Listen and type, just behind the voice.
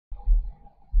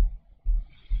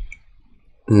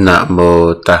นะโม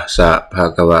ตัสสะภะ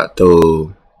คะวะโต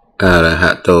อะระห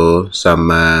ะโตสัมม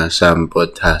าสัมพุท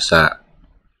ธัสสะ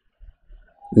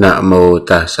นะโม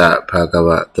ตัสสะภะคะว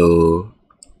ะโต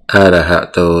อะระหะ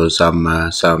โตสัมมา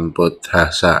สัมพุทธัส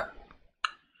สะ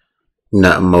น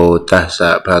ะโมตัสสะ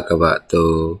ภะคะวะโต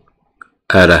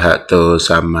อะระหะโต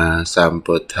สัมมาสัม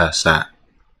พุทธัสสะ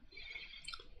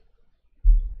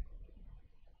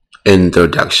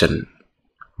Introduction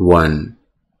 1.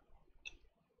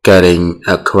 Getting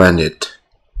acquainted.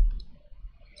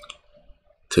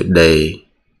 Today,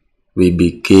 we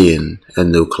begin a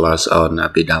new class on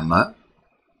Abhidhamma.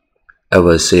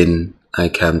 Ever since I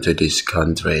came to this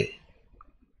country,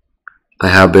 I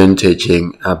have been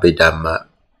teaching Abhidhamma.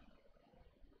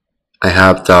 I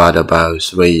have thought about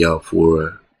 3 or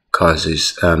 4 courses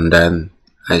and then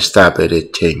I started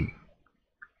teaching.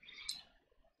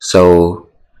 So,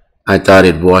 I thought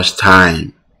it was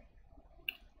time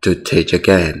to teach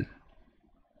again.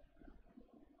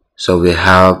 So we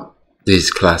have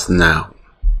this class now.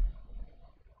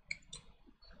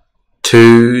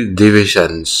 2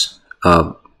 divisions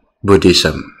of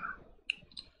Buddhism.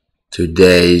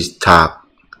 Today's talk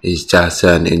is just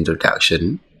an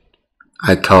introduction.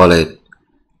 I call it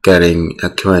getting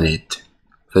acquainted.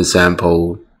 For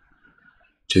example,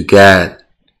 to get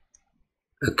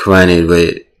acquainted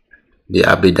with the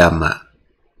Abhidhamma.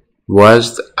 What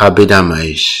Abhidhamma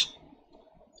is,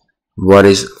 what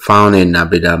is found in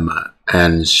Abhidhamma,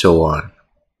 and so on.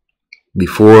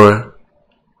 Before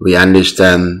we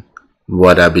understand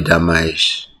what Abhidhamma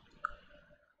is,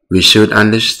 we should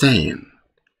understand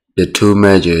the 2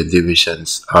 major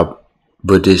divisions of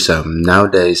Buddhism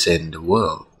nowadays in the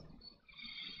world.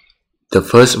 The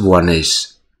first one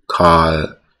is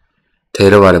called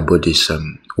Theravada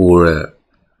Buddhism or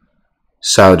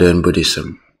Southern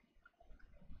Buddhism.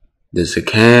 The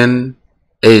second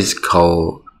is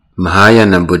called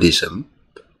Mahayana Buddhism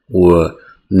or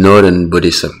Northern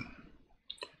Buddhism.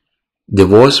 There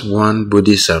was one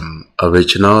Buddhism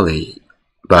originally,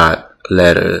 but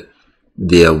later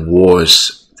there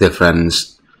was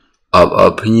difference of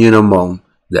opinion among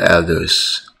the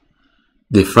elders.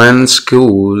 Different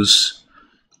schools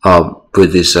of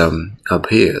Buddhism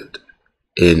appeared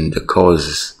in the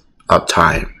course of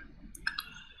time.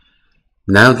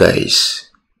 Nowadays,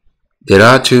 there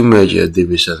are 2 major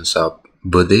divisions of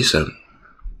Buddhism.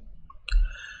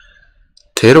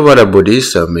 Theravada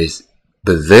Buddhism is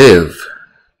believed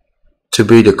to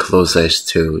be the closest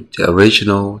to the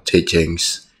original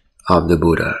teachings of the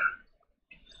Buddha.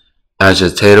 As a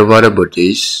Theravada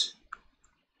Buddhist,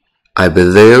 I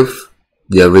believe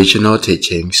the original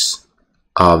teachings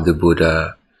of the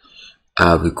Buddha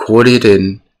are recorded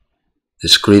in the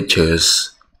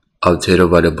scriptures of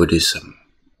Theravada Buddhism.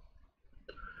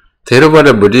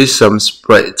 Theravada Buddhism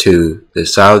spread to the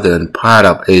southern part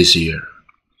of Asia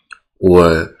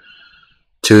or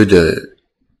to the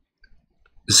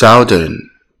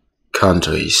southern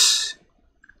countries.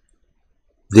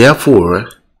 Therefore,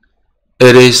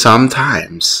 it is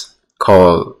sometimes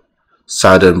called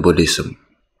Southern Buddhism.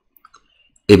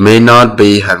 It may not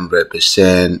be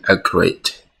 100%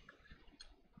 accurate,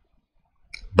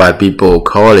 but people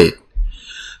call it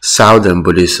Southern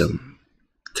Buddhism.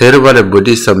 Theravada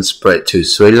Buddhism spread to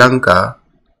Sri Lanka,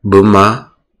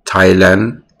 Burma,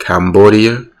 Thailand,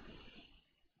 Cambodia,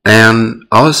 and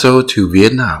also to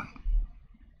Vietnam.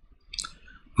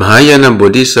 Mahayana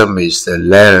Buddhism is the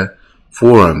later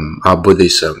form of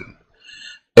Buddhism.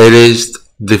 It is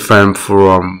different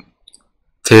from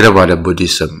Theravada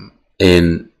Buddhism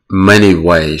in many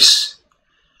ways.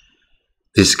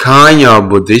 This kind of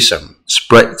Buddhism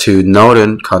spread to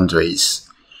northern countries.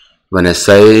 When I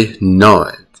say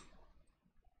north,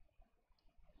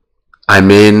 I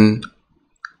mean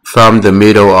from the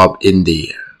middle of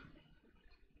India.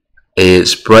 It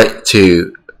spread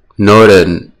to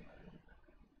northern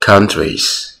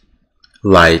countries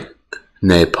like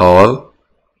Nepal,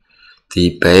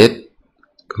 Tibet,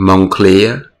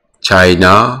 Mongolia,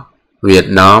 China,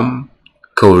 Vietnam,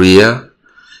 Korea,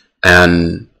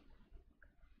 and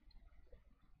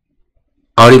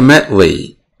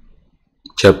ultimately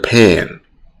Japan,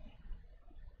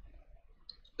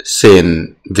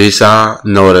 since these are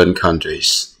northern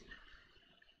countries.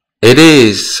 It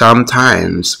is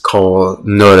sometimes called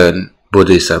Northern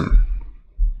Buddhism.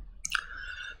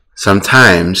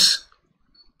 Sometimes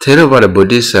Theravada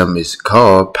Buddhism is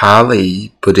called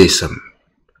Pali Buddhism,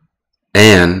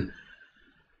 and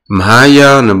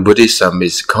Mahayana Buddhism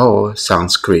is called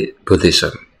Sanskrit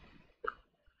Buddhism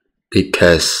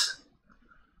because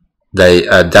they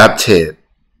adapted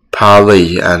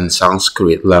Pali and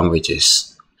Sanskrit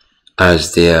languages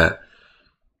as their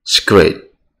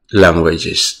script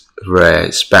languages,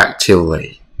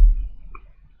 respectively.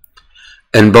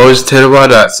 In both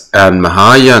Theravada and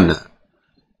Mahayana,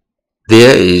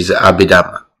 there is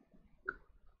Abhidhamma.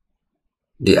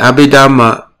 The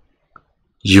Abhidhamma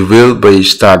you will be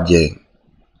studying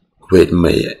with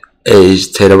me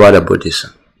is Theravada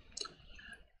Buddhism.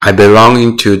 I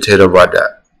belong to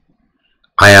Theravada.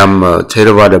 I am a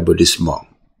Theravada Buddhist monk.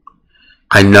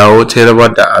 I know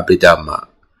Theravada Abhidhamma,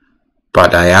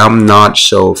 but I am not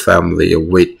so familiar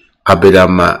with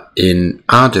Abhidhamma in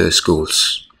other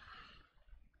schools.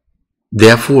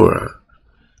 Therefore,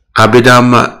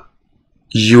 Abhidhamma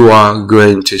you are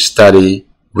going to study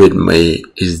with me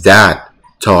is that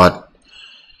taught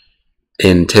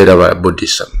in Theravada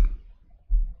Buddhism.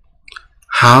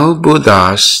 How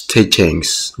Buddha's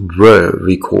teachings were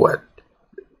recorded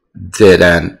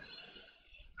and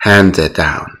handed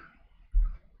down.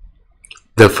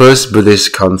 The first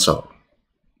Buddhist council.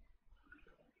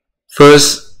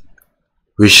 First,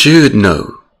 we should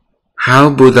know how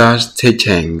Buddha's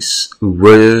teachings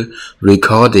were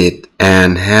recorded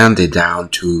and handed down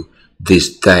to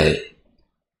this day.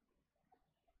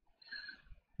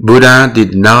 Buddha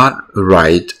did not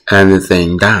write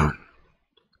anything down.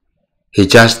 He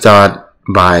just taught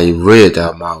by word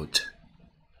of mouth.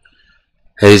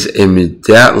 His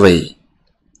immediately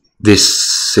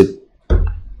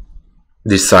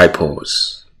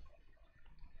disciples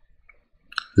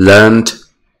learned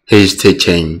his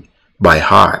teaching by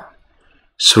heart,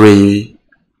 3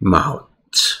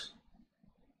 months.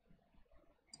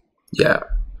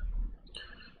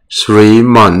 3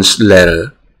 months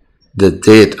later, the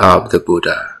death of the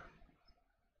Buddha.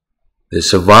 The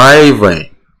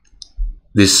surviving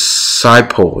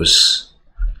disciples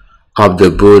of the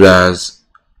Buddhas,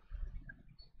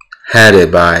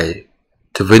 headed by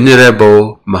the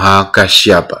Venerable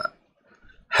Mahakasyapa,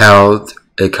 held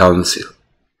a council,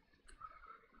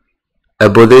 a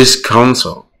Buddhist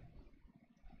council.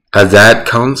 At that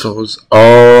council,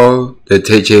 all the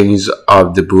teachings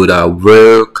of the Buddha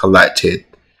were collected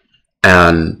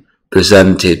and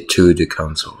presented to the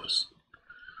councils.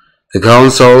 The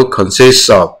council consists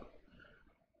of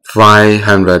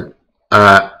 500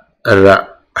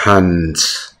 arahants,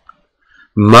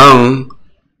 monks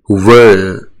who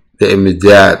were the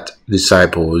immediate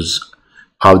disciples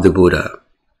of the Buddha.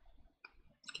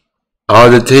 All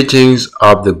the teachings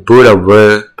of the Buddha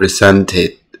were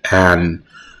presented and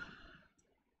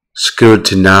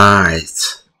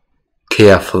scrutinized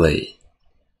carefully.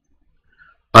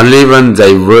 Only when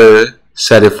they were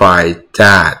satisfied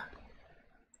that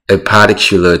a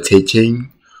particular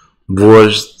teaching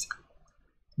was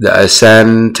the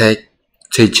authentic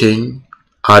teaching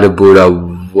of the Buddha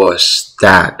was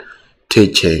that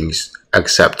teachings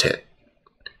accepted.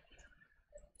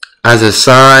 As a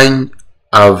sign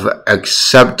of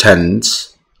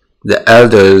acceptance, the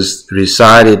elders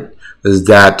recited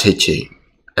that teaching,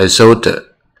 a sutta,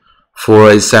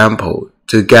 for example,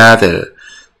 together.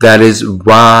 That is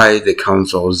why the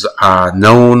councils are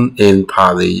known in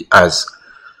Pali as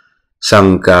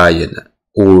Sankayana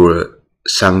or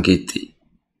Sankiti.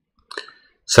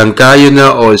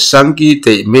 Sankayana or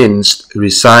Sankiti means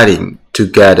reciting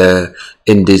together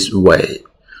in this way.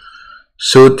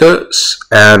 Suttas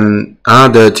and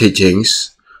other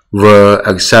teachings were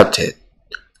accepted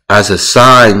as a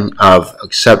sign of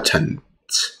acceptance.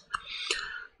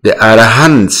 The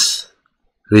Arahants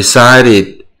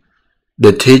recited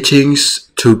the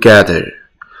teachings together.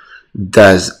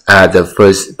 Thus, at the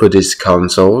first Buddhist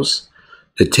councils,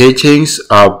 the teachings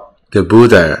of the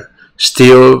Buddha,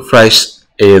 still fresh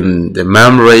in the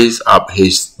memories of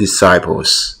his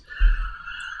disciples,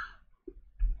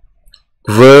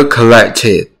 were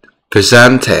collected,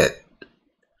 presented,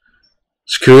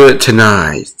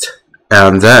 scrutinized,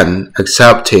 and then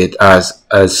accepted as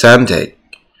authentic.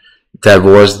 That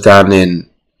was done in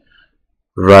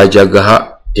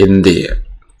Rajagaha, India.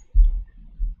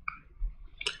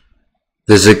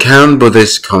 The Second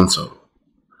Buddhist Council.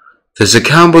 The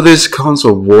Second Buddhist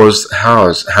Council was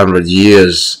held 100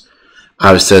 years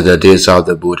after the death of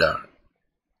the Buddha.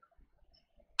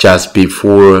 Just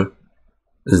before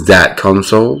that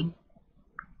council,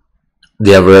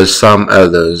 there were some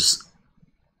elders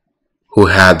who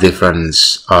had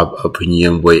difference of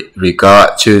opinion with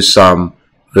regard to some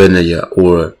Vinaya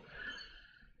or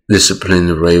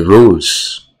disciplinary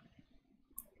rules.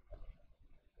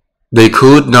 They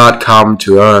could not come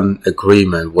to an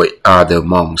agreement with other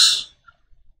monks,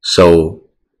 so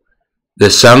the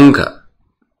Sangha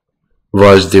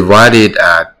was divided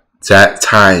at that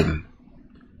time.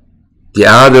 The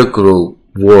other group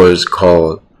was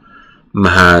called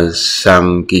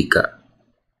Mahasangika.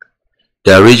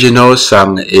 The original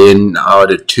sung in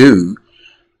order to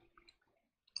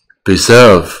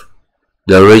preserve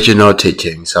the original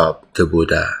teachings of the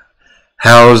Buddha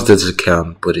held the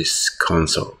Second Buddhist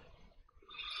Council.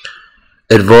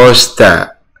 It was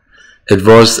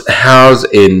held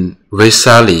in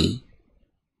Vaisali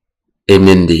in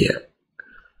India.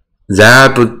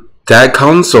 That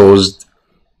council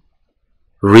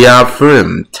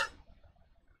reaffirmed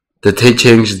the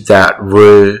teachings that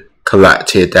were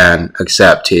collected and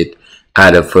accepted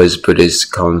at the First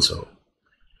Buddhist Council.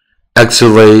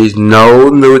 Actually, no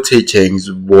new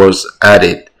teachings was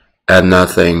added and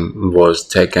nothing was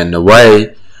taken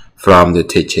away from the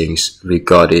teachings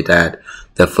recorded at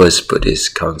the First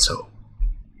Buddhist Council.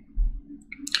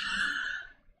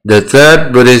 The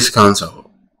Third Buddhist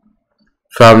Council.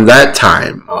 From that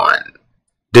time on,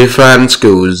 different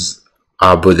schools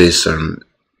of Buddhism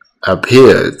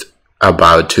appeared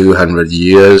about 200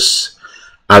 years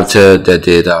after the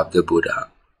death of the Buddha.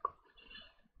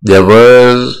 There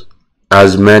were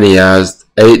as many as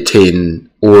 18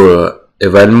 or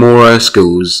even more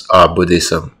schools of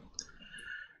Buddhism.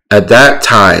 At that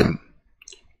time,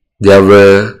 there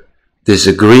were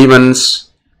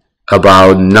disagreements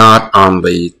about not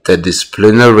only the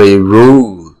disciplinary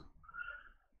rule,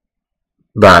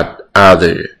 but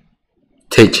other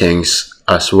teachings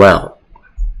as well.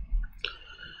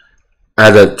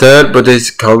 At the Third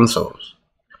Buddhist Council,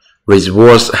 which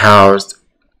was held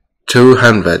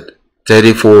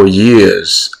 234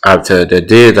 years after the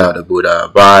death of the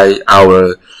Buddha by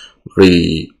our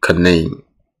reckoning,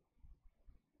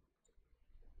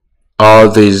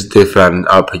 all these different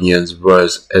opinions were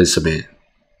examined.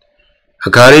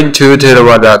 According to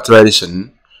Theravada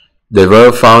tradition, they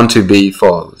were found to be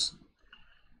false.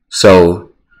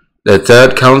 So, the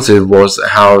Third Council was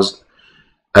held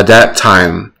at that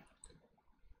time.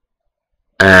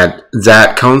 At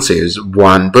that council's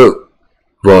one book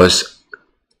was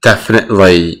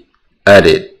definitely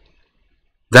added.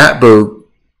 That book,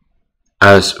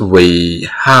 as we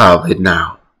have it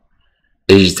now,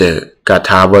 is the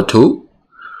Kathavatu.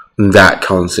 That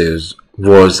council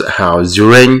was held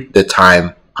during the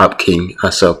time of King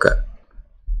Asoka.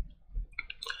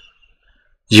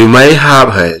 You may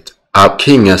have heard of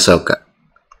King Asoka.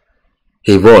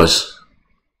 He was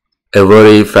a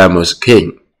very famous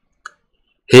king.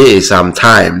 He is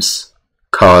sometimes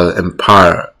called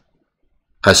Emperor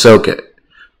Asoka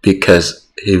because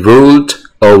he ruled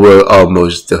over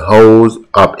almost the whole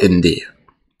of India.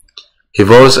 He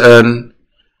was an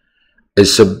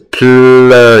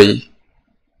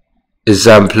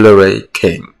exemplary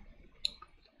king.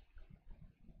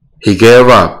 He gave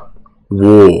up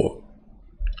war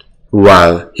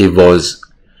while he was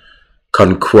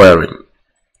conquering.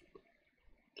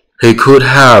 He could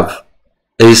have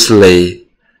easily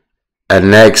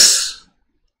annexed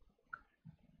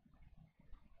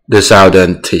the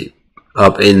southern tip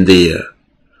of India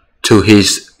to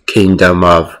his kingdom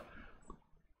if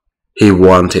he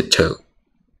wanted to.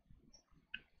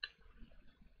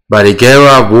 But he gave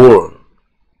up war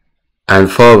and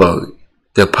followed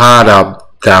the path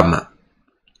of Dhamma.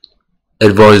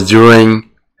 It was during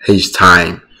his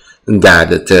time that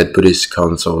the Third Buddhist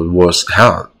Council was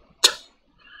held.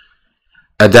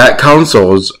 At that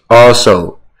council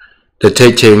also, the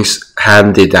teachings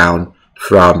handed down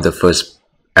from the First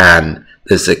and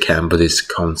the Second Buddhist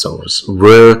Councils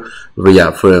were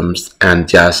reaffirmed and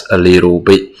just a little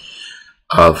bit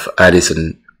of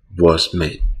addition was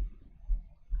made.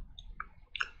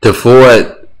 The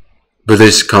Fourth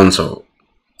Buddhist Council.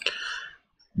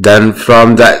 Then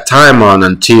from that time on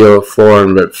until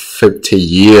 450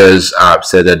 years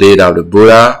after the death of the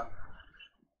Buddha,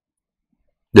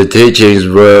 the teachings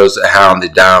were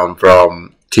handed down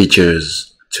from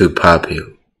teachers to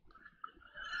pupil.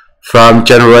 From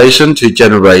generation to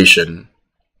generation,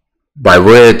 by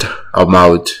word of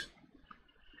mouth,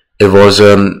 it was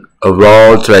an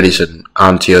oral tradition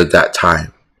until that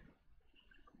time.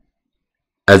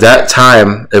 At that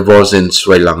time, it was in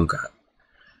Sri Lanka.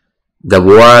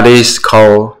 What is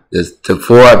called the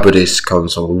Fourth Buddhist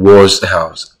Council was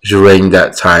held during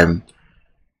that time.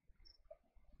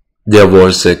 There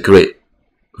was a great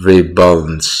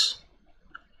rebalance.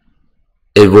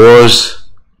 It was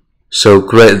so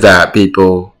great that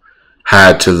people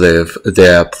had to leave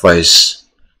their place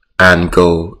and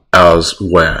go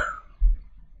elsewhere.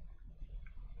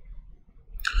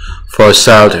 For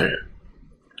shelter,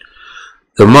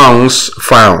 the monks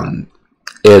found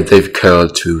it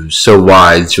difficult to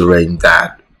survive during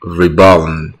that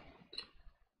rebellion.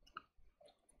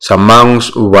 Some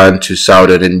monks went to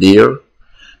southern India.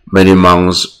 Many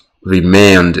monks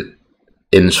remained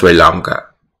in Sri Lanka.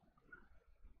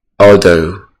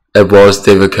 although it was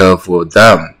difficult for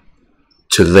them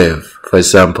to live, for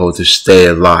example, to stay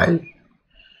alive.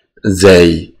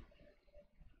 They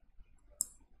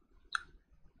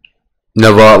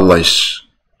nevertheless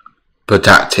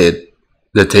protected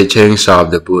the teachings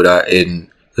of the Buddha in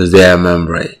their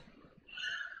memory.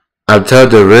 After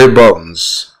the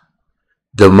rebirths,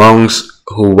 the monks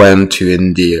who went to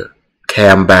India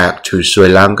came back to Sri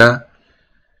Lanka.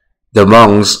 The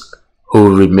monks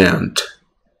who remained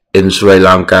in Sri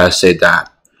Lanka said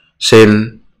that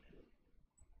since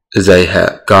they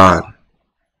had gone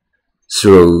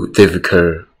through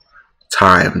difficult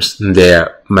times,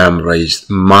 their memories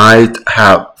might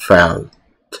have failed,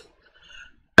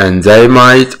 and they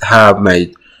might have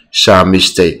made some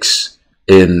mistakes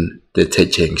in the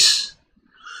teachings.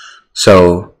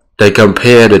 So they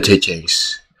compared the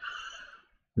teachings,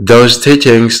 those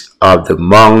teachings of the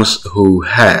monks who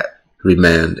had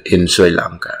remained in Sri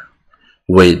Lanka,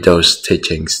 with those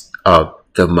teachings of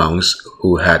the monks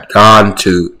who had gone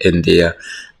to India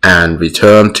and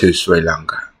returned to Sri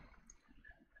Lanka.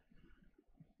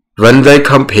 When they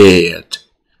compared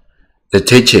the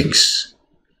teachings,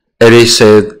 it is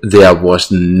said there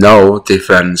was no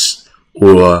difference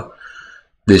or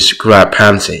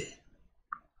discrepancy.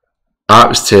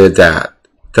 After that,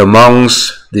 the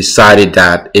monks decided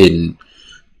that in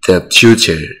the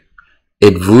future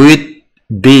it would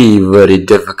be very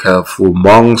difficult for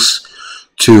monks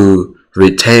to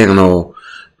retain all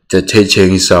the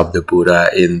teachings of the Buddha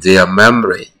in their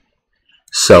memory.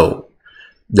 So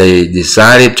they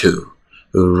decided to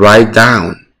write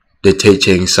down the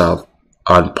teachings on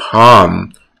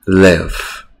palm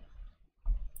leaf.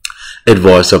 It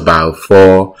was about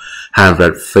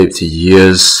 450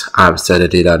 years after the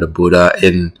death of the Buddha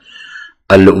in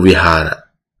Alukvihara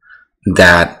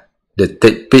that the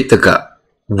Tipitaka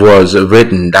was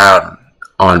written down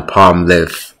on palm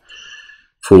leaf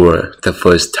for the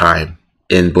first time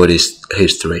in Buddhist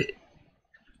history.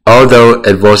 Although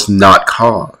it was not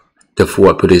called the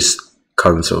four Buddhist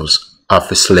councils,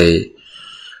 obviously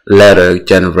later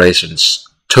generations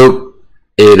took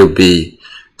it to be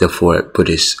the four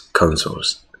Buddhist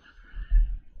councils.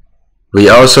 We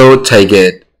also take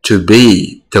it to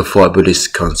be the four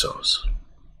Buddhist councils.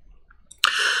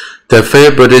 The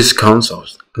fifth Buddhist council.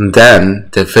 Then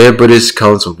the fifth Buddhist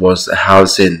council was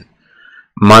housed in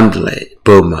Mandalay,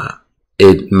 Burma,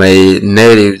 in my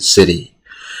native city.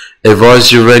 It was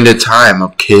during the time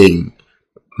of King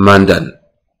Mandan.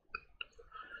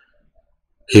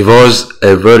 He was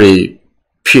a very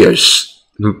pious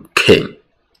king.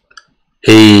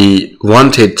 He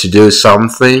wanted to do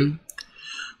something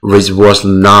which was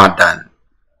not done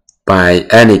by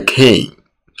any king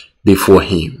before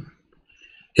him.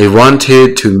 He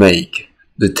wanted to make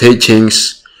the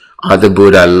teachings of the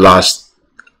Buddha last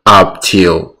up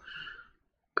till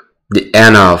the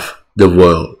end of the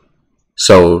world.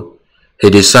 So he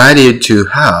decided to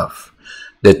have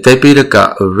the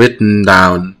Tipitaka written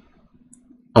down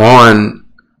on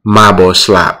marble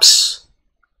slabs.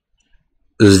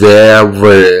 There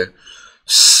were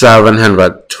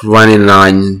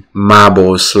 729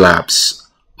 marble slabs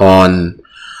on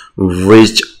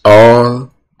which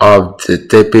all of the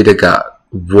Tipitaka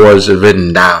was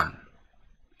written down.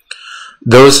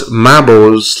 Those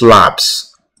marble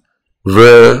slabs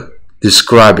were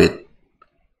described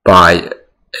by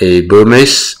a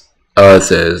Burmese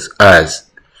author as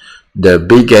the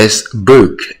biggest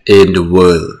book in the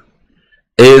world.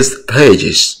 Its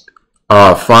pages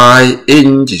are 5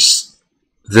 inches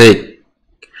thick,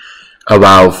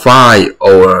 about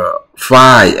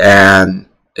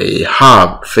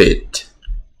 5.5 feet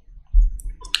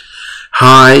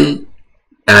high,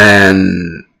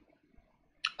 and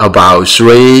about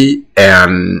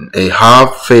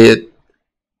 3.5 feet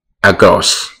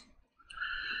across.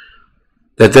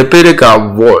 The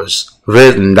Tipitaka was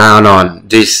written down on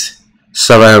these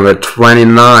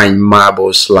 729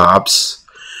 marble slabs.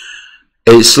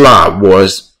 A slab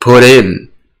was put in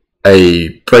a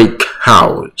brick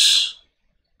house.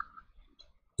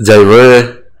 They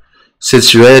were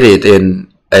situated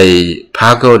in a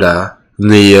pagoda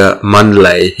near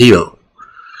Mandalay Hill.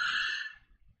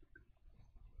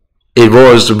 It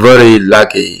was very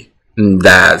lucky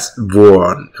that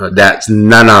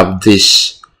none of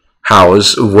these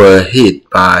houses were hit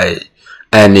by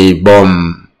any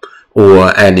bomb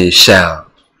or any shell.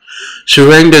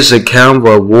 During the Second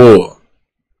World War,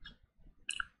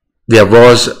 there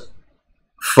was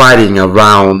fighting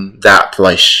around that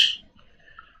place,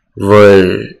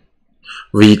 where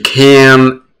we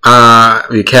can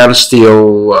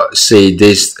still see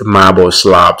these marble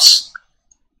slabs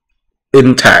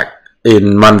intact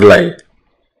in Mandalay.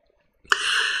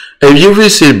 If you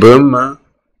visit Burma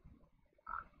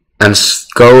and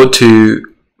go to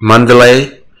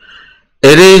Mandalay,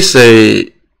 it is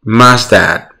a must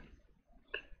that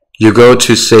you go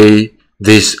to see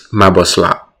this marble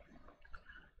slab.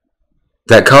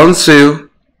 The council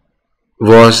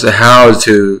was held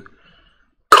to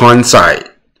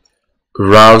coincide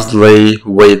roughly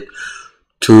with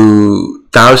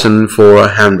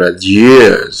 2,400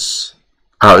 years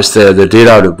after the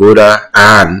death of the Buddha,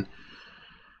 and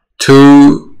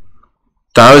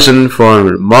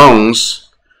 2,400 monks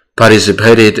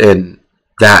participated in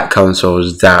that council.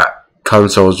 That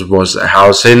council was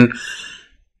held in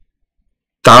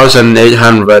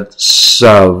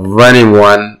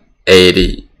 1871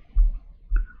 AD.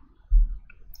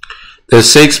 The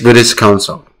Sixth Buddhist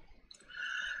Council.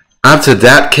 After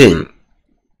that king,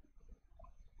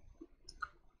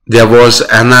 there was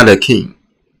another king.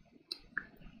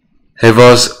 He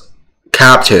was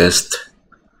captured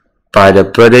by the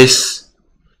British,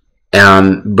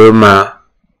 and Burma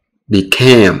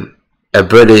became a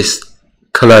British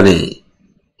colony.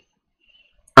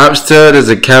 After the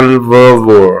Second World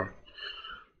War,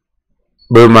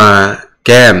 Burma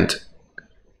gained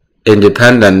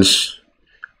independence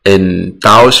in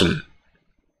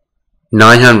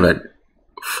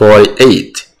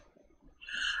 1948.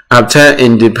 After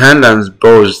independence,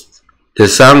 both the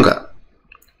Sangha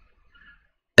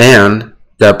and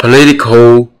the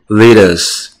political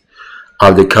leaders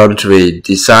of the country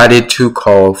decided to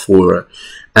call for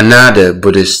another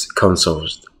Buddhist council.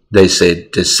 They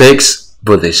said the Sixth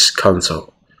Buddhist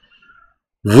Council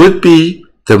would be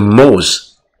the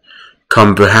most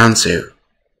comprehensive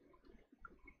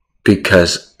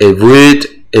because it would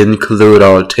include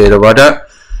all Theravada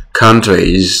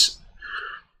countries,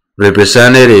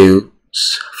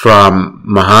 representatives from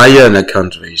Mahayana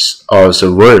countries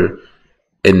also were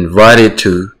invited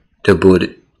to the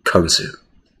Buddhist Council.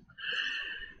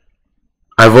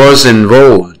 I was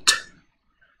involved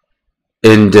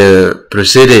in the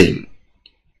proceedings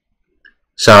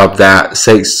of that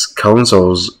six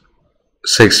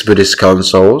Buddhist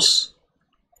councils,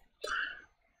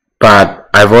 but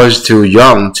I was too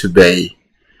young to be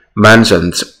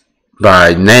mentioned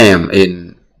by name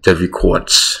in the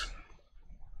records.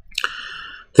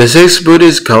 The Sixth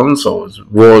Buddhist Council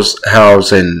was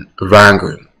held in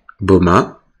Roeun,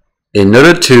 Burma, in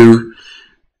order to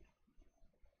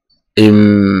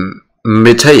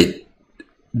imitate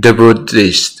the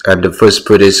Buddhist and the First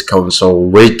Buddhist Council,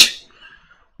 which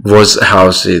was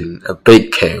housed in a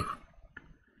big cave.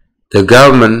 The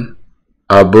government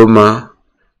of Burma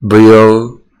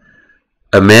built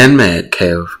a man-made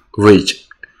cave which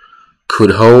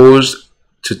could host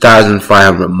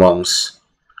 2,500 monks.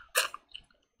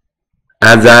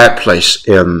 At that place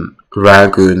in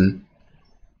Roeun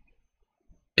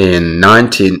in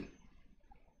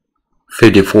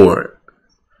 1954,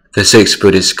 the Sixth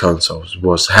Buddhist Council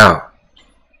was held.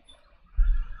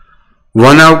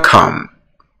 One outcome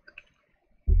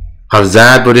of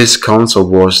that Buddhist Council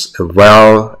was a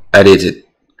well-edited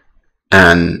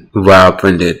and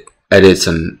well-printed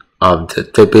edition of the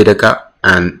Tipitaka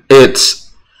and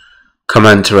its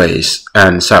commentaries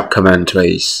and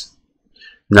sub-commentaries.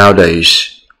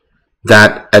 Nowadays,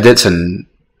 that edition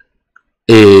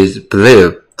is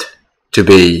believed to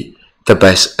be the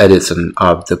best edition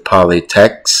of the Pali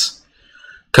texts,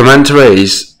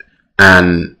 commentaries,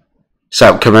 and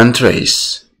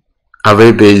sub-commentaries. I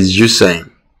will be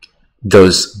using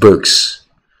those books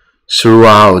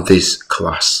throughout this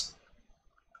class.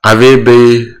 I will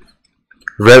be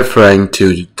referring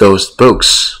to those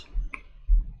books.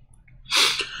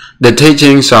 The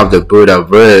teachings of the Buddha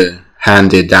were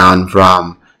handed down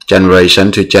from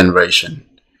generation to generation.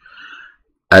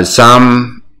 At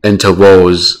some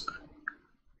intervals,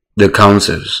 the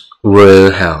councils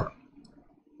were held.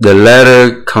 The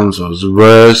latter councils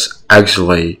were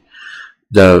actually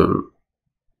the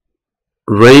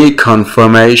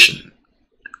reconfirmation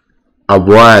of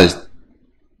what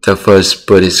the First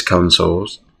Buddhist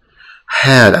councils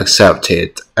had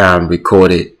accepted and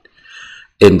recorded.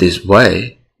 In this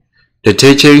way, the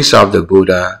teachings of the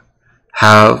Buddha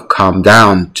have come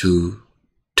down to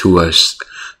us,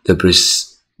 the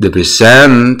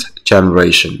present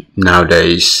generation.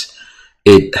 Nowadays,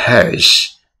 it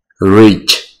has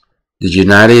reached the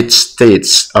United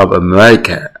States of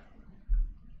America.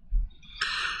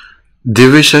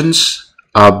 Division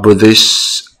of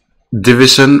Buddha's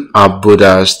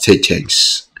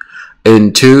teachings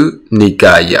into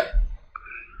Nikaya.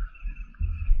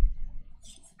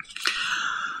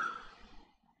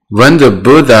 When the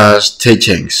Buddha's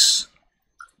teachings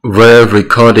were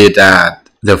recorded at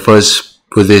the First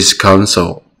Buddhist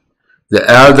Council, The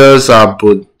elders of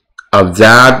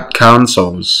that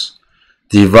councils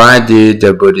divided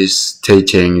the Buddhist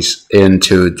teachings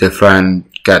into different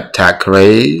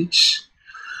categories.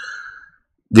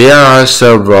 There are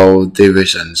several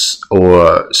divisions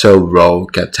or several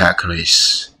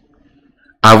categories.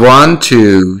 I want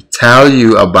to tell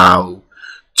you about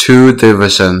two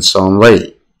divisions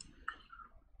only.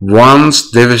 One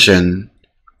division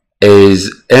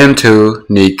is into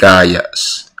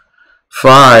Nikayas,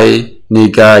 5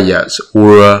 Nikayas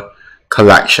or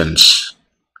collections.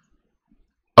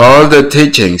 All the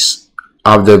teachings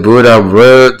of the Buddha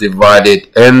were divided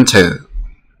into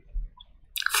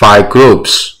 5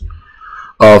 groups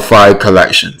or 5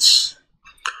 collections.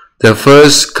 The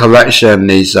first collection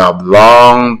is of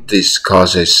long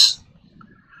discourses.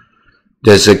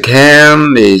 The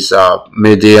second is of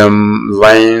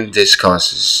medium-length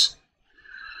discourses.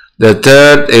 The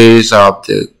third is of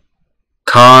the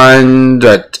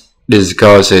kindred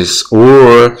discourses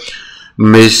or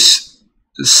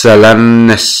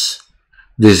miscellaneous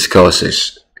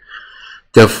discourses.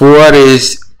 The fourth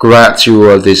is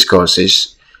gradual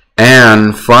discourses.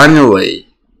 And finally,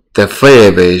 the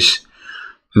fifth is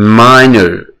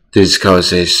minor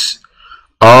discourses.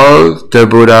 All the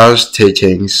Buddha's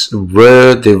teachings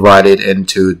were divided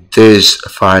into these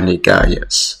 5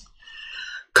 Nikayas.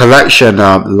 Collection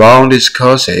of long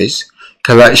discourses,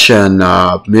 collection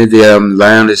of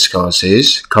medium-length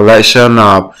discourses, collection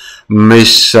of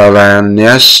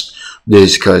miscellaneous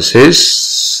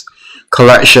discourses,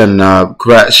 collection of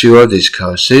gradual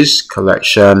discourses,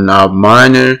 collection of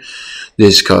minor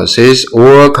discourses,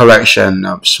 or collection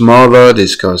of smaller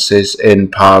discourses. In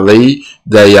Pali,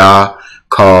 they are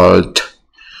called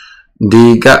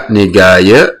Digha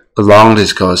Nikaya, long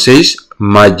discourses,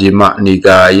 Majjhima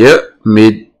Nikaya,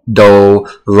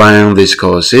 middle-length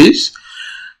discourses,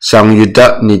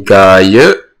 Samyutta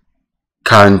Nikaya,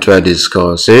 kindred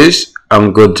discourses,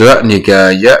 Anguttara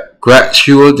Nikaya,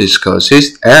 gradual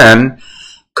discourses, and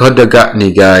Khuddaka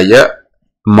Nikaya,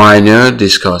 minor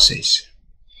discourses.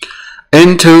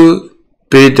 Into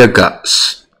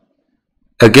Pitaka's.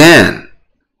 Again,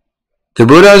 the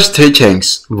Buddha's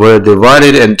teachings were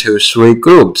divided into 3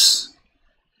 groups.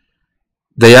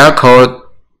 They are called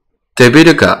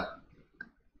Tipitaka.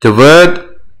 The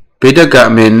word Pitaka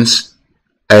means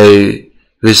a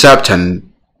receptacle,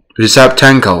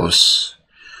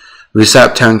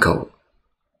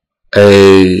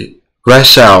 a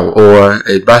vessel or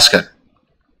a basket.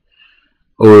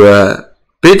 Or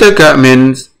Pitaka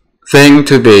means thing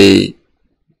to be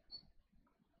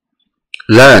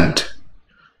learned.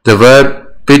 The word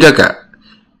Pitaka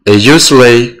is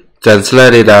usually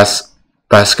translated as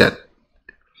basket.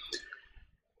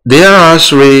 There are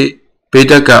 3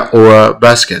 Pitaka or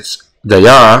baskets. They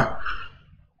are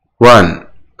 1.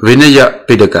 Vinaya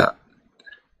Pitaka,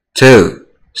 2.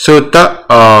 Sutta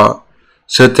or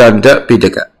Suttanta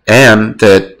Pitaka, and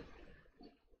 3.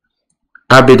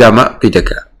 Abhidhamma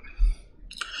Pitaka.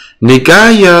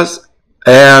 Nikayas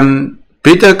and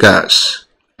Pitakas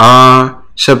are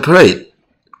separate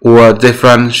or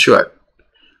different sorts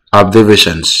of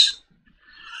divisions.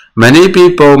 Many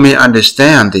people may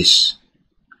understand this.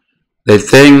 They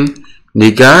think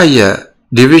Nikaya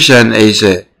division is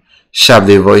a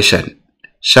subdivision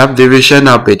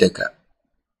of Pitaka.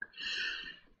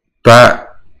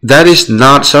 But that is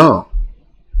not so.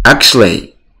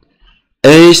 Actually,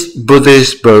 each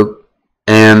Buddhist book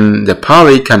and the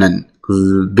Pali Canon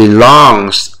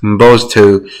belongs both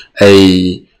to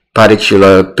a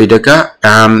particular Pitaka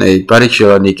and a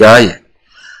particular Nikaya.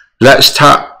 Let's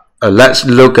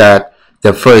look at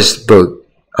the first book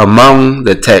among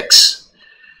the texts,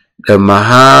 the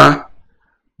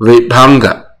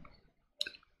Mahavibhanga.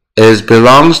 It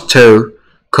belongs to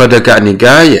Khuddaka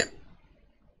Nikaya,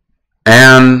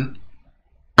 and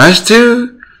as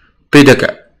to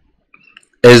Pitaka,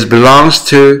 it belongs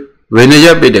to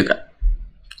Vinaya Pitaka.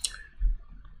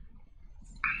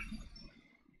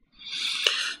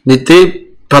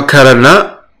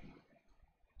 Nitipakarana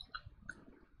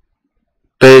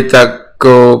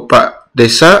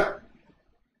Pitakopadesa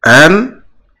and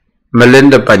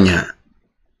Melinda Panya.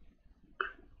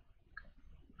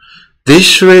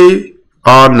 These 3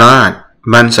 are not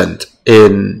mentioned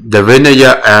in the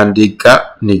Vinaya and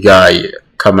Digha Nikaya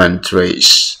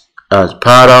commentaries as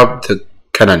part of the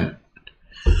canon.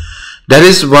 That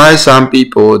is why some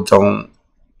people don't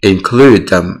include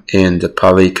them in the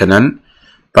Pali Canon,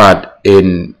 but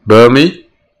in Burma,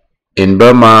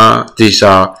 these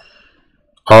are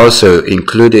also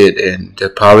included in the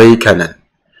Pali Canon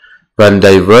when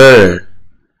they were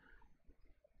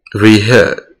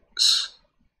rehearsed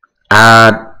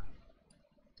at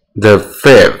the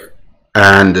 5th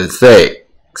and the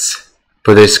 6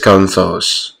 Buddhist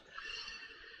councils.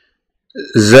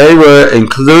 They were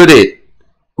included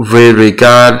with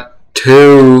regard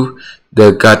to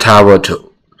the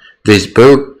Gathavatu, this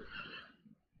book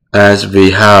as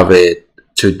we have it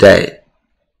today,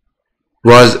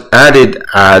 was added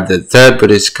at the 3rd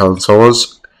Buddhist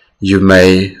councils. You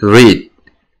may read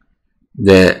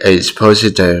the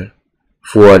expositor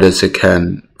for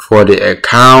the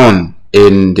account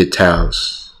in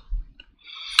details.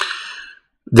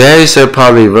 There is a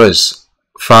Pali verse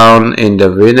found in the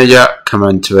Vinaya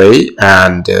commentary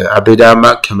and the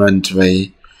Abhidhamma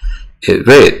commentary. It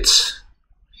reads,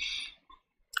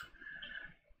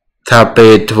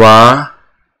 Thapetva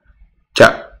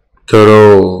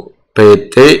Chaturo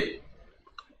Pete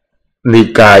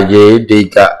Nikaye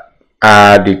Diga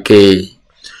Adike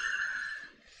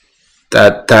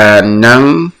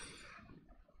Tatanang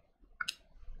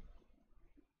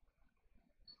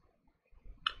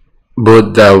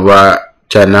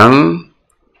Buddhavachanang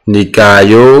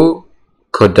Nikayo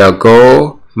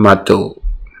Kodago Matu.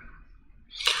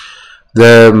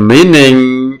 The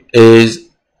meaning is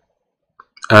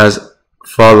as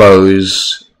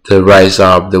follows: the rise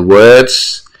of the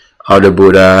words of the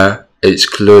Buddha,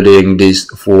 excluding these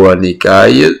 4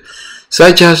 Nikayas,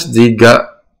 such as Digha,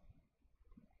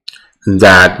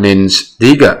 that means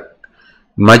Digha,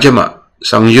 Majjhima,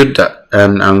 Samyutta,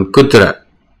 and Anguttara,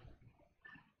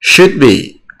 should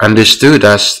be understood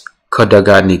as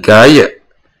Khodaka Nikaya,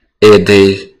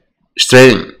 80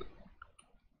 string,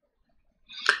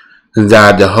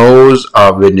 that the wholes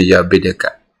of Vinaya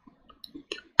Bidaka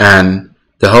and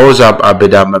the wholes of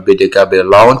Abhidhamma Bidaka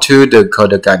belong to the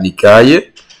Khodaka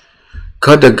Nikaya.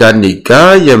 Khodaka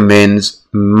Nikaya means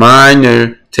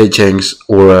minor teachings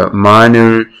or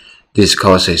minor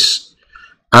discourses.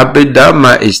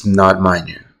 Abhidhamma is not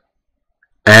minor,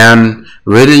 and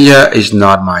Vinaya is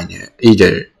not minor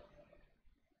either.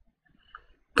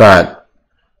 But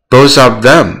both of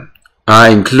them are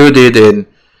included in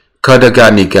Khodaka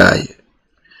Nikaya.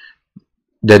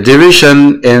 The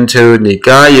division into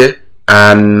Nikaya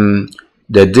and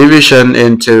the division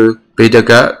into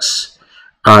Pitakas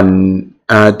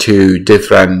are 2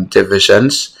 different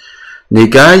divisions.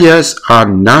 Nikayas are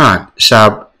not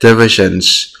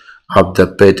subdivisions of the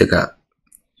Pitaka.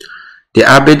 The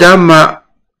Abhidhamma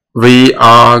we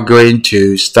are going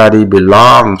to study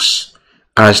belongs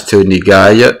as to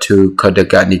Nikaya to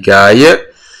Khodaka Nikaya,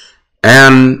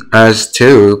 and as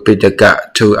to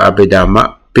Pitaka to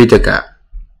Abhidhamma Pitaka.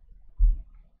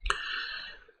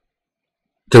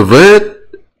 The word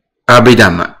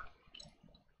Abhidhamma.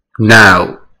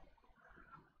 Now,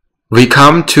 we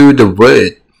come to the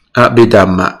word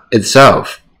Abhidhamma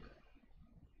itself.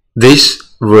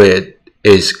 This word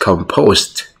is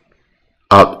composed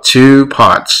of 2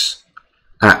 parts,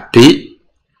 Abhi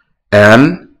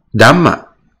and Dhamma.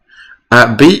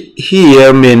 Abhi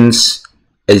here means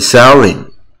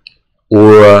excelling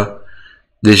or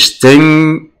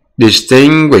distinguish.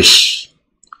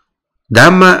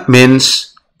 Dhamma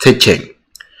means teaching.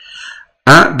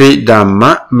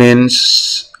 Abhidhamma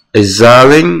means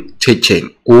excelling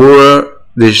teaching or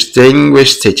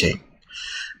distinguished teaching.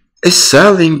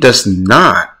 Excelling does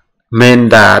not mean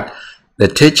that the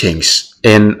teachings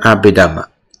in Abhidhamma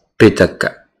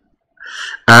Pitaka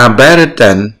are better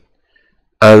than,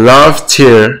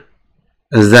 loftier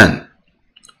than,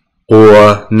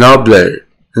 or nobler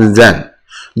than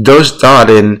those taught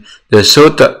in the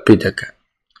Sutta Pitaka.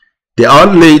 The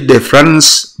only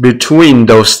difference between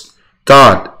those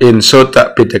taught in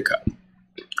Sutta Pitaka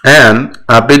and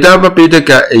Abhidhamma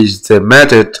Pitaka is the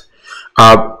method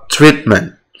of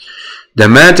treatment, the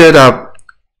method of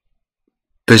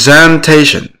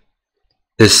presentation.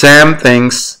 The same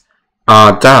things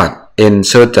are taught in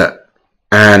Sutta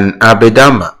and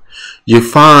Abhidhamma. You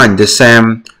find the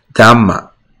same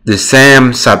Dhamma, the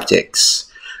same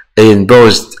subjects in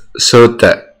both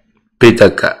Sutta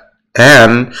Pitaka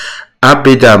and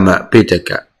Abhidhamma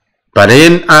Pitaka. But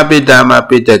in Abhidhamma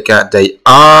Pitaka, they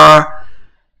are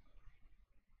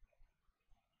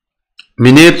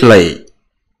minutely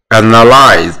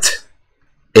analyzed.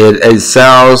 It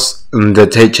excels the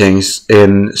teachings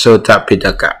in Sutta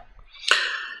Pitaka.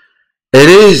 It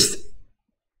is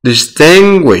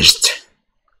distinguished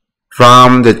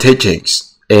from the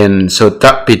teachings in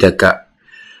Sutta Pitaka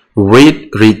with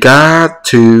regard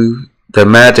to the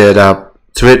method of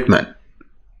treatment.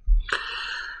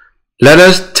 Let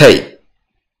us take,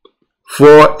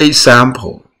 for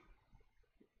example,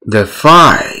 the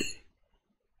 5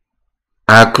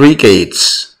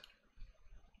 aggregates.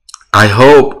 I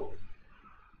hope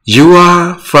you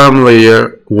are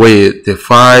familiar with the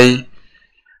 5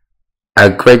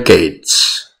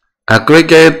 aggregates,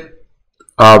 aggregate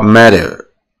of matter,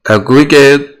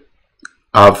 aggregate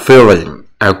of feeling,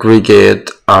 aggregate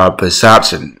of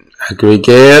perception,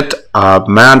 aggregate of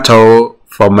mental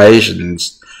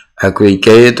formations,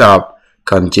 aggregate of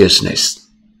consciousness.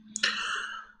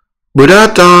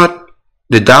 Buddha taught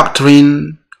the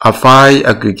doctrine of 5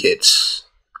 aggregates.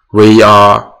 We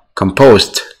are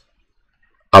composed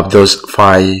of those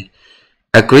 5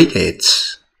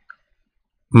 aggregates.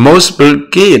 Most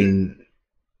beings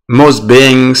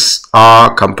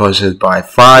are composed by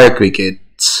 5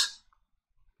 aggregates.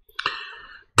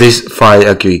 These 5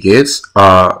 aggregates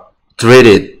are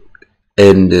treated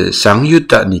in the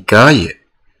Samyutta Nikaya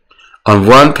on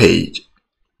 1 page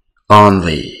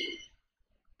only.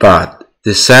 But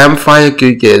the same 5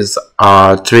 aggregates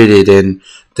are treated in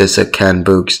the second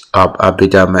book of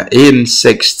Abhidhamma in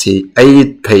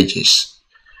 68 pages.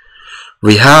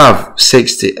 We have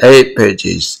 68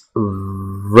 pages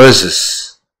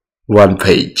versus 1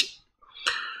 page.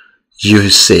 You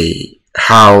see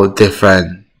how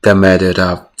different the method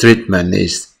of treatment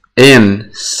is in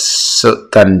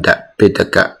Suttanta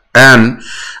Pitaka and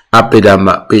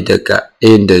Abhidhamma Pitaka.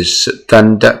 In the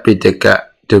Suttanta Pitaka,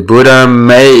 the Buddha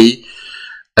may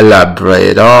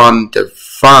elaborate on the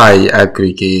 5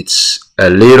 aggregates a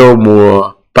little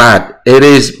more, but it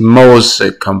is most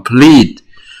complete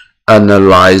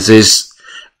analysis,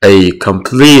 a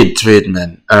complete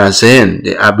treatment as in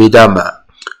the Abhidhamma.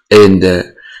 In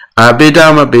the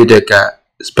Abhidhamma Pitaka,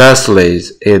 especially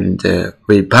in the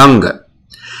Vibhanga,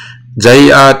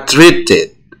 they are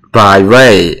treated by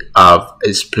way of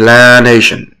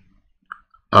explanation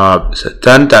of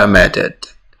Suttanta method,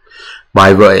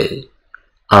 by way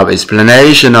of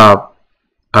explanation of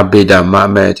Abhidhamma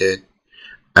method,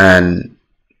 and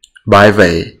by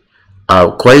way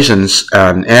of questions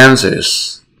and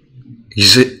answers.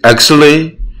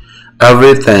 Actually,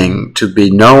 everything to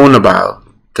be known about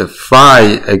the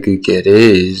 5 aggregates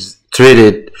is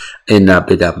treated in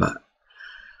Abhidhamma,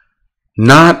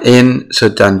 not in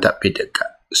Suttanta Pitaka.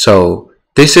 So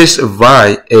this is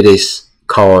why it is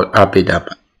called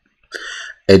Abhidhamma.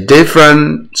 It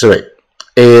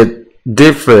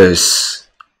differs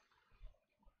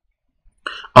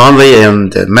only in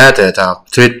the method of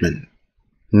treatment,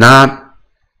 not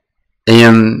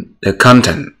in the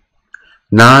content,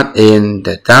 not in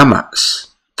the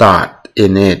dhammas taught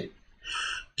in it.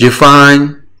 You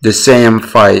find the same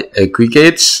 5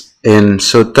 aggregates in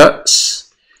suttas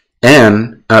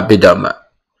and Abhidhamma.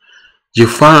 You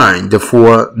find the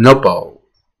 4 noble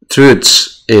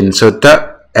truths in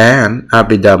sutta and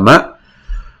Abhidhamma,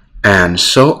 and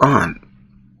so on.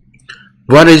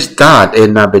 What is taught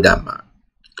in Abhidhamma?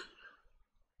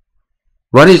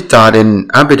 What is taught in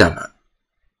Abhidhamma?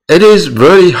 It is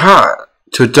very hard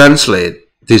to translate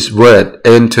this word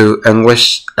into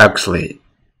English actually.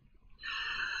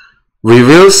 We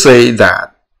will say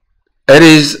that it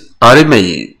is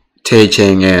ultimate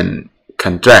teaching in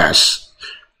contrast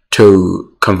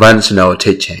to conventional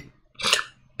teaching.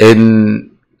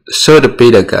 In Sutta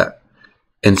Pitaka,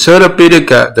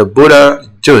 the Buddha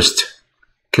used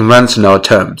conventional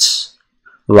terms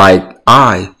like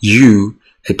I, you,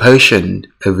 a person,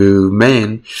 a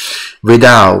woman.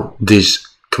 Without these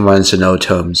conventional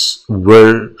terms,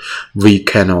 we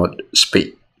cannot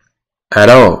speak at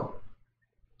all.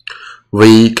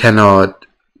 We cannot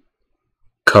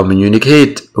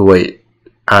communicate with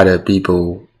other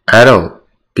people at all,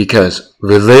 because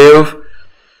we live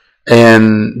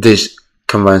in this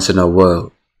conventional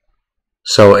world.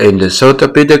 So in the Sutta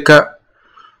Pitaka,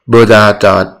 Buddha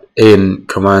taught in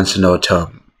conventional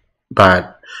terms,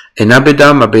 but in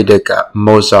Abhidhamma Pitaka,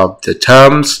 most of the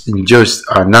terms used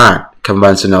are not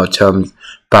conventional terms,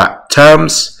 but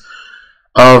terms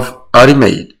of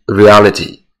ultimate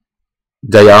reality.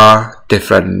 They are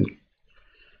different.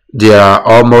 There are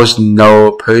almost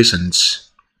no persons,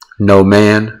 no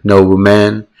man, no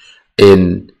woman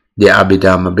in the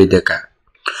Abhidhamma Pitaka.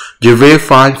 You will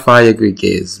find 5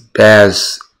 aggregates,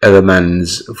 base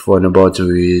elements, vulnerable to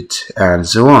it, and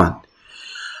so on.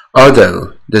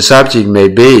 Although the subject may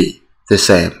be the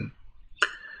same,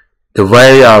 the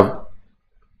way of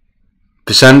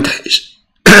presentation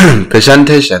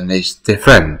is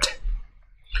different.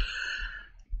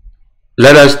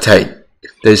 Let us take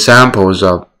the examples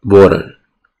of water.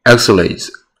 Actually,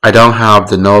 I don't have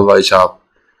the knowledge of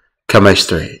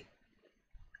chemistry.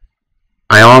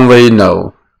 I only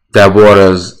know that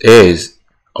water is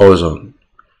ozone.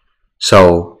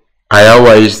 So I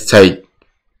always take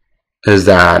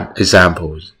that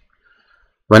examples.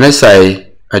 When I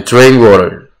say I drink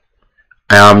water,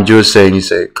 I am using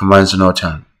a conventional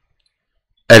term.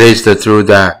 It is the truth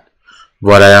that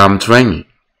What I am drinking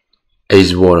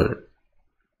is water.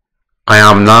 I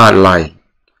am not lying.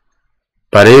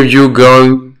 But if you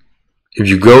go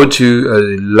to a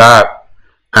lab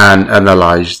and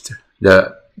analyze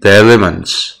the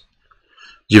elements,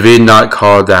 you will not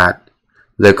call that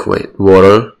liquid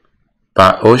water,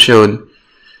 but also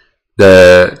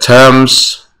the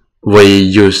terms we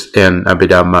use in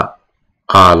Abhidhamma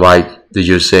are like the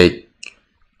usage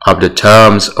of the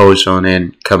terms also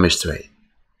in chemistry.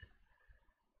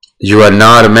 You are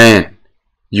not a man.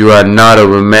 You are not a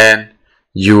woman.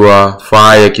 You are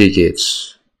 5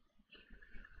 aggregates.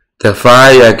 The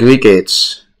 5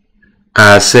 aggregates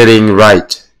are sitting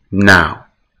right now.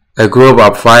 A group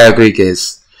of 5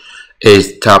 aggregates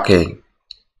is talking.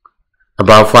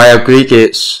 About 5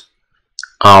 aggregates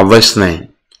are listening.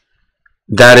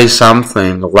 That is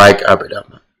something like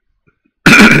Abhidhamma.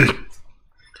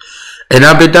 In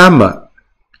Abhidhamma,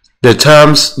 the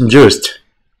terms used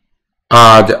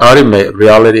are the ultimate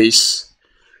realities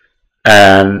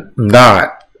and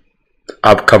not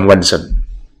of convention.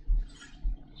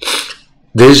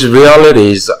 These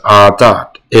realities are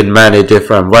taught in many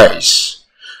different ways.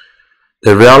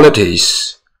 The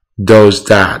realities, those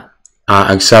that are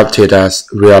accepted as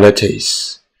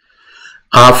realities,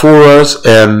 are forwards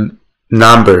in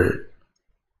number.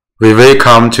 We will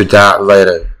come to that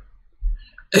later.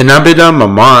 In Abhidhamma,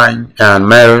 mind and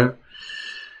matter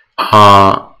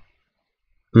are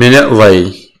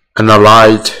minutely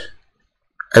analyzed.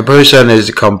 A person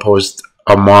is composed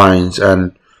of minds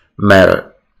and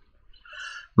matter.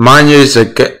 Mind is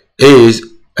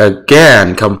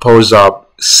again composed of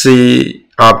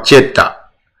citta,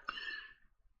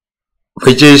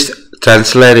 which is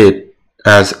translated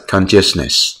as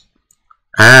consciousness,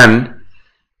 and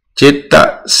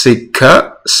citta,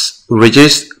 which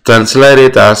is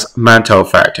translated as mental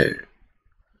factor.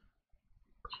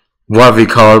 What we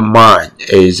call mind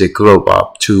is a group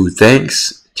of 2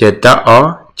 things, citta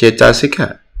or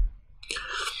cettasika.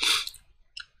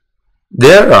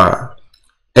 There are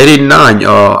 89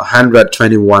 or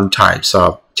 121 types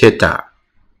of citta.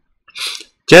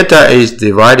 Citta is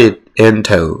divided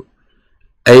into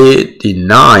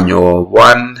 89 or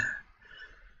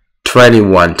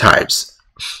 121 types.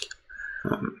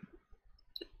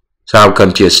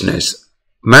 Self-consciousness.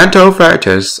 Mental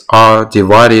factors are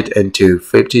divided into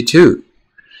 52.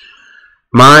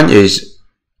 Mind is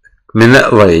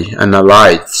minutely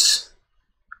analyzed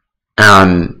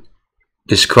and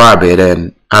described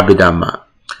in Abhidhamma.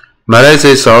 Matter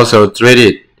is also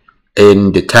treated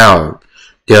in detail.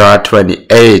 There are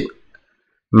 28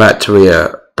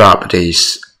 material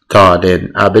properties taught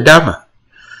in Abhidhamma.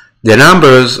 The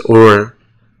numbers or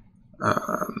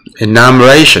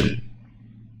enumeration,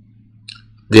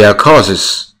 their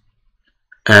causes,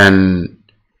 and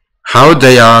how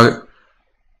they are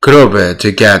grouped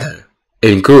together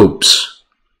in groups,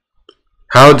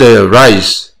 how they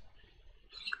arise,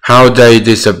 how they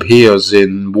disappear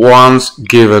in one's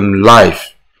given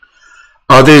life.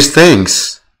 All these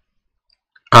things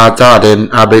are taught in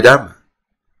Abhidhamma.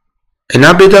 In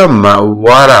Abhidhamma,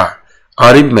 what are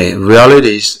ultimate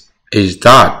realities is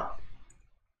taught.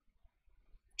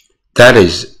 That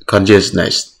is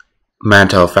consciousness,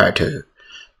 mental factor,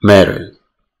 matter,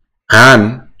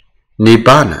 and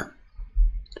Nibbana.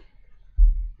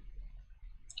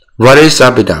 What is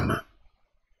Abhidhamma?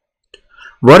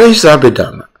 What is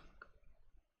Abhidhamma?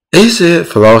 Is it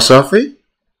philosophy?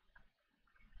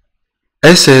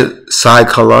 Is it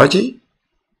psychology?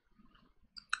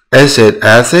 Is it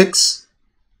ethics?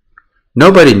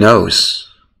 Nobody knows.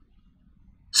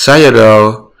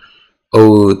 Sayadaw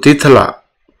Uditala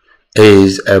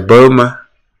is a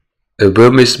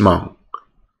Burmese monk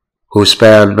who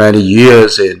spent many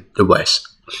years in the West.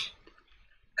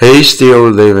 He is still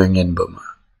living in Burma.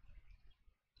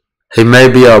 He may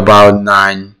be about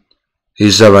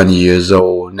 97 years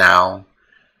old now.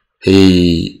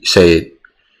 He said,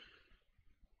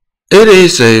 "It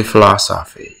is a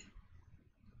philosophy.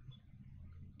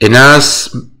 In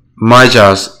as much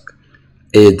as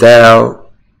it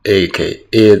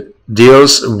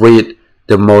deals with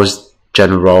the most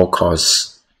general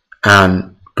cause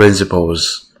and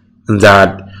principles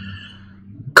that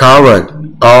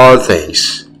govern all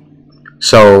things,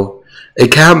 so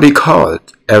it can be called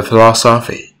a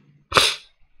philosophy.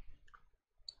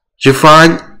 You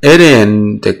find it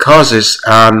in the causes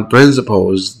and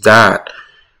principles that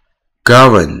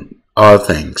govern all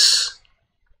things.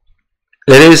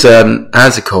 It is an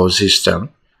ethical system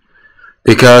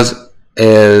because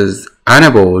it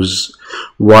enables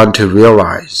one to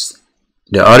realize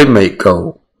the ultimate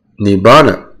goal,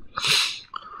 Nibbana.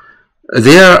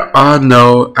 There are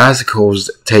no ethical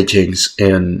teachings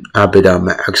in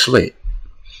Abhidhamma actually.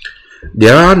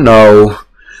 There are no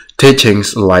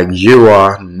teachings like you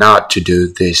are not to do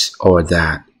this or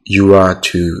that. You are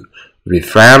to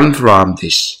refrain from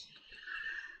this.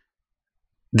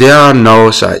 There are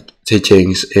no such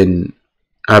teachings in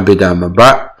Abhidhamma,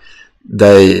 but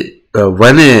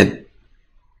when it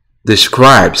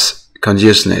describes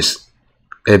consciousness,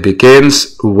 it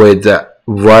begins with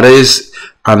what is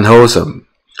unwholesome.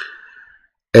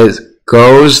 It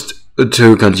goes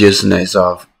to consciousness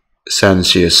of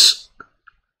sensuous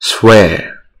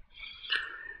sphere.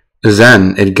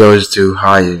 Then it goes to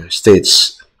higher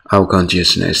states of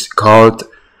consciousness called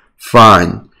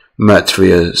fine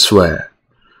material sphere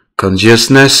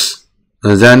consciousness.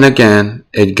 Then again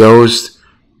it goes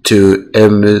to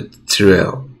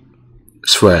immaterial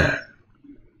sphere.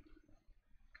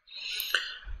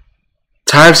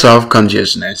 Types of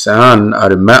consciousness, and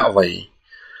ultimately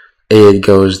it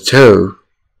goes to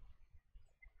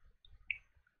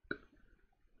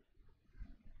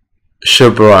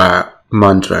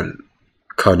supramundane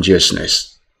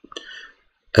consciousness.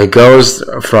 It goes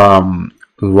from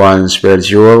one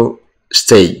spiritual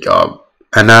state of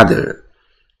another,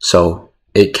 so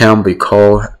it can be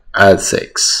called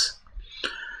ethics.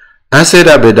 As it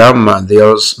Abhidhamma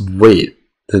deals with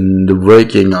the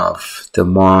working of the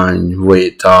mind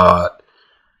with thought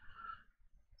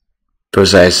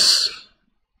process.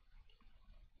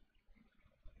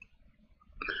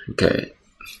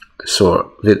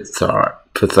 So with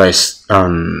thought process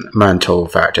and mental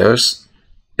factors,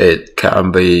 it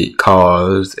can be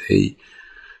called a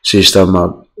system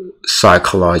of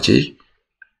psychology.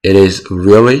 It is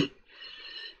really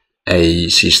a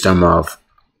system of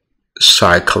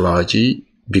psychology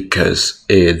because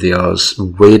it deals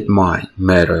with mind,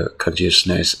 matter,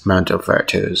 consciousness, mental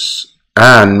factors,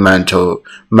 and mental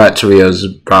materials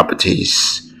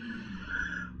properties.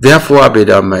 Therefore,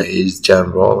 Abhidhamma is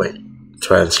generally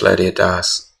translated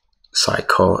as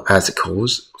psycho-ethical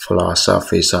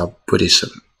philosophies of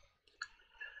Buddhism.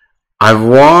 I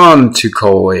want to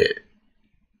call it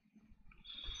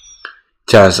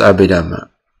just Abhidhamma.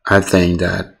 I think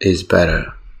that is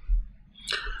better.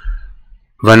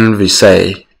 When we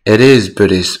say it is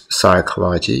Buddhist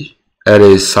psychology, it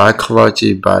is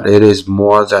psychology, but it is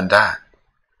more than that.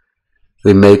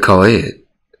 We may call it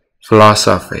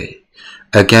philosophy.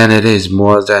 Again, it is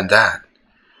more than that.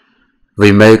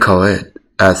 We may call it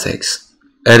ethics.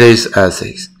 It is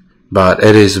ethics, but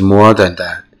it is more than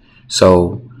that.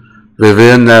 So, we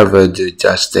will never do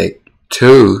justice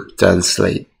to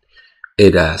translate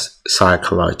it as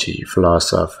psychology,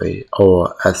 philosophy,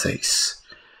 or ethics.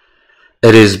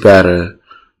 It is better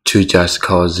to just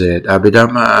call it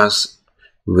Abhidhamma as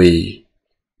we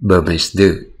Burmese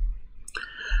do.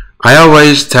 I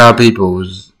always tell people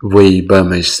we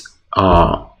Burmese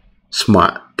are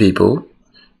smart people.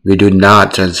 We do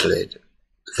not translate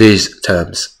these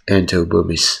terms into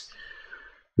Burmese.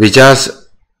 We just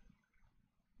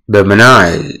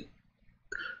Burmanize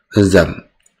them.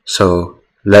 So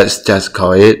let's just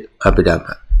call it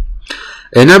Abhidhamma.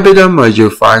 In Abhidhamma you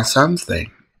find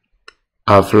something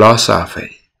of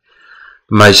philosophy,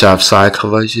 much of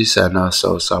psychology, and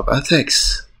also of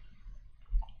ethics.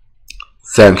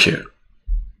 Thank you.